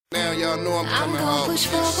y'all know I'm coming home. Push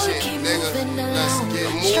forward, Shit, keep nigga. moving Let's along. get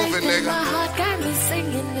Straight moving, in nigga. my heart got me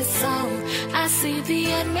singing this song. I see the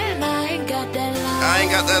end, man, I ain't got that long. I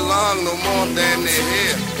ain't got that long no more, I'm damn near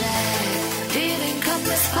here. Didn't come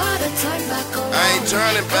this far to turn back around. I ain't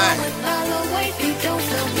turning back. Going all the way, you don't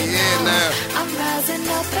feel me Yeah, now. I'm rising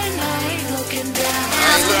up and I ain't looking down. I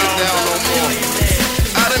ain't looking down no more.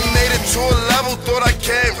 I done made it to a level thought I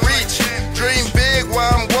can't reach. Dream big while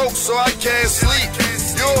I'm woke so I can't sleep.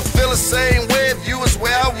 You'll feel the same way if you was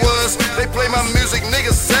where I was. They play my music,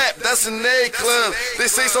 niggas zap, that's an A club. They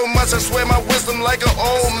say so much, I swear my wisdom like an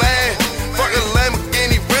old man. Fuck a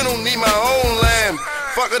Lamborghini rental, need my own lamb.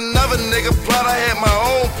 Fuck another nigga plot, I had my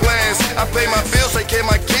own plans. I pay my bills, take care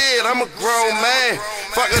of my kid, I'm a grown man.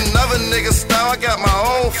 Fuck another nigga style, I got my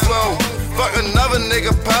own flow. Fuck another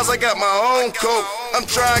nigga pies, I got my own coke. I'm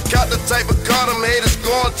trying to cop the type of car them haters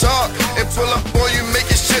gon' talk and pull up on you, make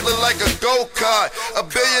your shit look like a go-kart. $1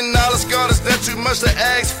 billion car, is that too much to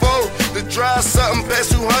ask for? To drive something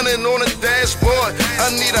past 200 on the dashboard.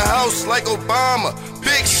 I need a house like Obama,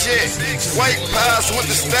 big shit. White pies with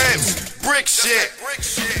the stamps, brick shit.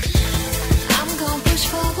 I'm gon' push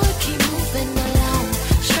forward, keep moving along.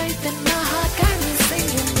 Straight in my heart got me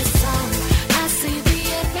singing this song. I see the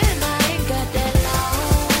end, man, I ain't got that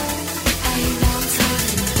long. Ain't no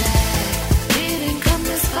turning back. Didn't come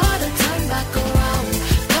this far to turn back around.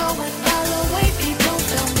 Going all the way, people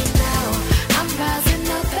tell me now. I'm rising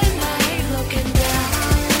up and I ain't looking down.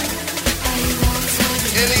 Ain't no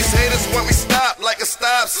turning And these haters want me stop like a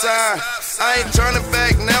stop sign. I ain't turning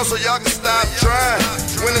back now so y'all can stop trying.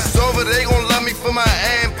 When it's over they gon' love me for my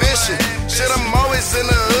ambition. Shit, I'm always in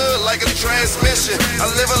the hood like a transmission. I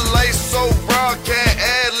live a life so raw, can't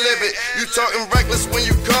ad-lib it. You talking reckless when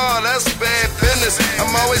you call, that's bad business. I'm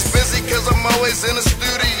always busy cause I'm always in the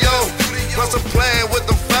studio. Plus I'm playing with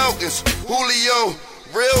the Falcons, Julio.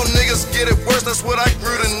 Real niggas get it worse, that's what I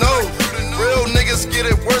grew to know. Real niggas get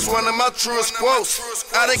it worse, one of my truest quotes.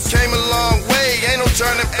 I done came a long way, ain't no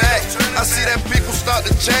turning back. I see that people start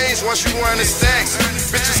to change once you wearing the stacks.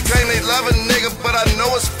 Bitches claim they love a nigga, but I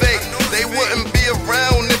know it's fake. They wouldn't be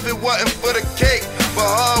around if it wasn't for the cake. But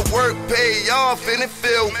hard work pay off and it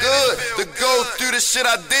feel good to go through the shit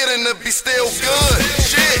I did and to be still good.